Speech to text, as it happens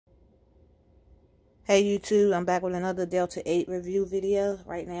Hey YouTube, I'm back with another Delta 8 review video.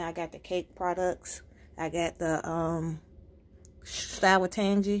 Right now I got the cake products. I got the sour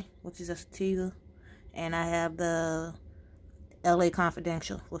Tangie, which is a sativa, and I have the LA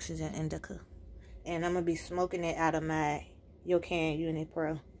Confidential, which is an indica. And I'm going to be smoking it out of my Yocan Uni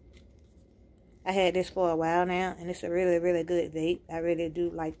Pro. I had this for a while now, and it's a really, really good vape. I really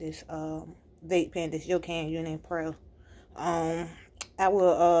do like this vape pen, this Yocan Uni Pro. I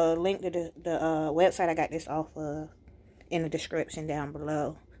will link to the website I got this off of in the description down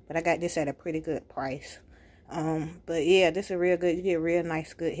below. But I got this at a pretty good price. But yeah, this is real good. You get real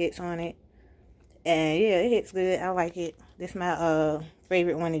nice, good hits on it. And yeah, it hits good. I like it. This is my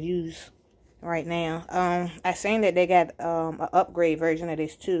favorite one to use right now. I seen that they got an upgrade version of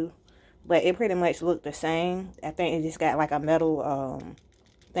this too. But it pretty much looked the same. I think it just got like a metal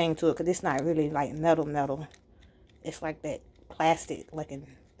thing to it. Because it's not really like metal. It's like that plastic looking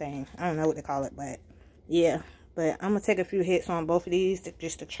thing. I don't know what to call it, but yeah. But I'm gonna take a few hits on both of these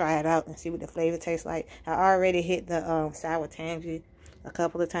just to try it out and see what the flavor tastes like. I already hit the sour Tangie a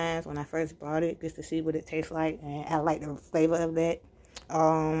couple of times when I first bought it just to see what it tastes like, and I like the flavor of that.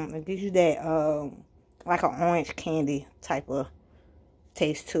 It gives you that like an orange candy type of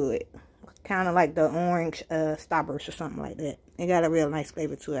taste to it, kind of like the orange Starburst or something like that. It got a real nice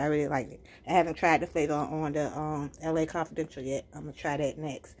flavor to it. I really like it. I haven't tried the flavor on the LA Confidential yet. I'm going to try that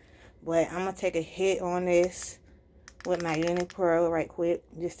next. But I'm going to take a hit on this with my Uni Pro right quick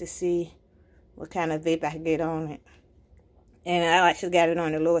just to see what kind of vape I can get on it. And I actually got it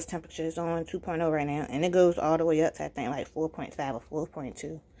on the lowest temperature. It's on 2.0 right now. And it goes all the way up to I think like 4.5 or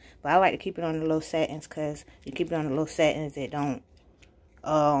 4.2. But I like to keep it on the low settings because you keep it on the low settings, it don't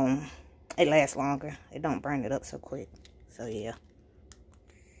it lasts longer. It don't burn it up so quick. So yeah.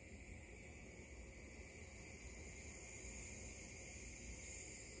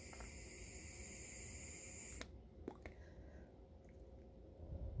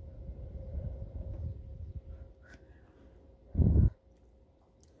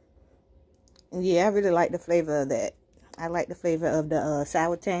 Yeah, I really like the flavor of that. I like the flavor of the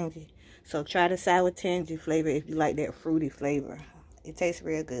sour Tangie. So try the sour Tangie flavor if you like that fruity flavor. It tastes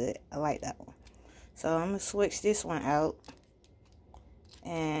real good. I like that one. So I'm going to switch this one out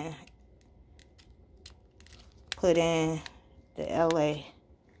and put in the LA.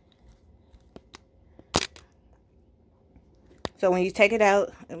 So when you take it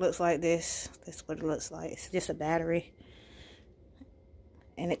out, it looks like this. That's what it looks like. It's just a battery.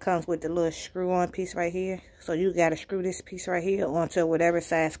 And it comes with the little screw-on piece right here. So you got to screw this piece right here onto whatever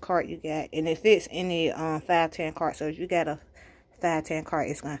size cart you got. And it fits any 510 cart. So if you got a 510 cart,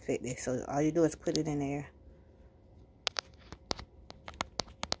 it's going to fit this. So all you do is put it in there.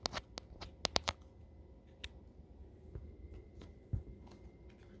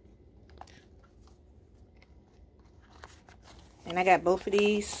 And I got both of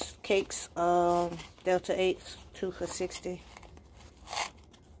these cakes, Delta 8s, 2 for $60.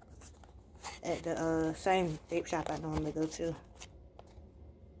 At the same vape shop I normally go to.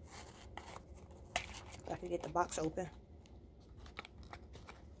 If I can get the box open.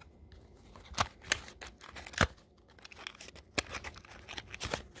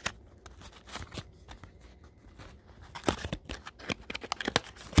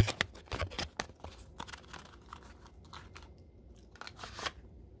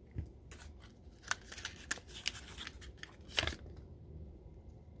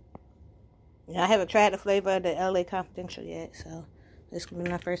 I haven't tried the flavor of the LA Confidential yet, so this will be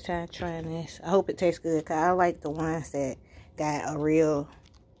my first time trying this. I hope it tastes good, because I like the ones that got a real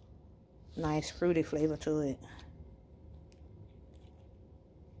nice fruity flavor to it.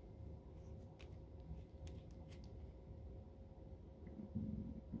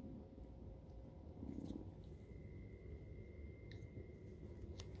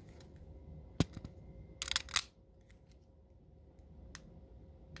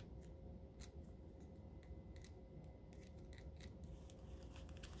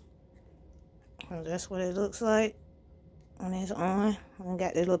 And that's what it looks like when it's on. I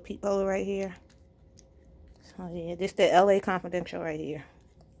got this little peephole right here. So yeah, this is the LA Confidential right here.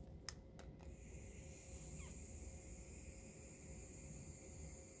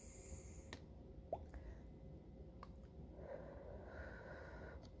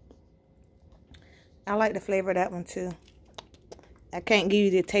 I like the flavor of that one too. I can't give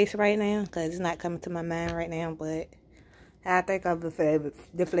you the taste right now because it's not coming to my mind right now, but I'll think of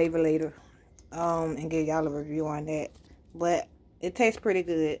the flavor later. And give y'all a review on that. But it tastes pretty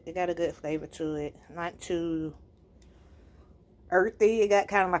good. It got a good flavor to it. Not too earthy. It got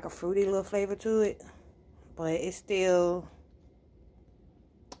kind of like a fruity little flavor to it. But it's still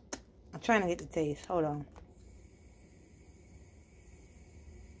I'm trying to get the taste. Hold on.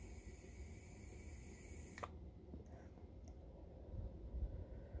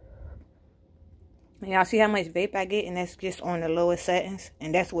 Y'all see how much vape I get? And that's just on the lowest settings.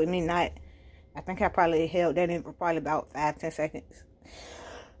 And that's with me not... I think I probably held that in for probably about 5-10 seconds.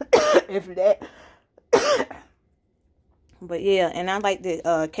 If that. But yeah, and I like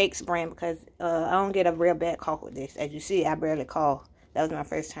the Cakes brand because I don't get a real bad cough with this. As you see, I barely cough. That was my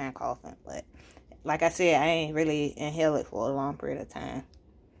first time coughing. But like I said, I ain't really inhale it for a long period of time.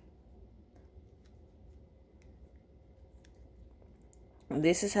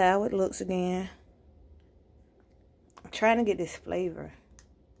 This is how it looks again. I'm trying to get this flavor.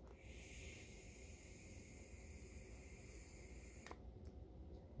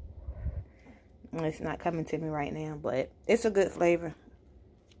 It's not coming to me right now, but it's a good flavor.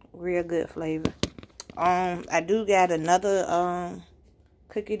 Real good flavor. I do got another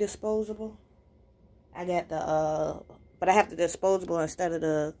cookie disposable. I got the but I have the disposable instead of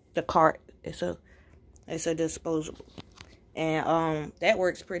the cart. It's a disposable. And that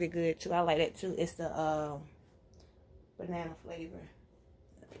works pretty good too. I like that too. It's the banana flavor.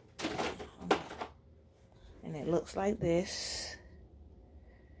 And it looks like this.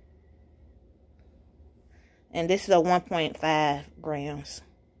 And this is a 1.5 grams.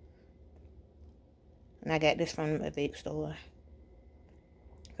 And I got this from a vape store.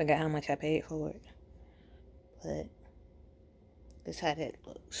 Forgot how much I paid for it. But this is how that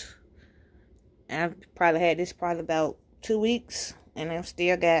looks. And I've probably had this probably about 2 weeks. And I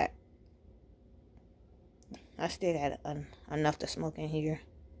still got enough to smoke in here.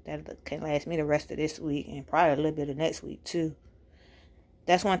 That can last me the rest of this week. And probably a little bit of next week too.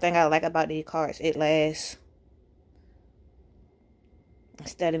 That's one thing I like about these carts. It lasts.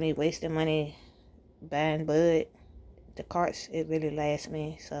 Instead of me wasting money buying bud, the carts, it really lasts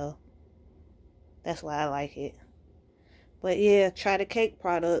me. So that's why I like it. But yeah, try the Cake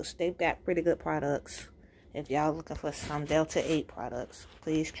products. They've got pretty good products. If y'all looking for some Delta 8 products,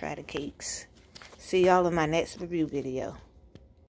 please try the Cakes. See y'all in my next review video.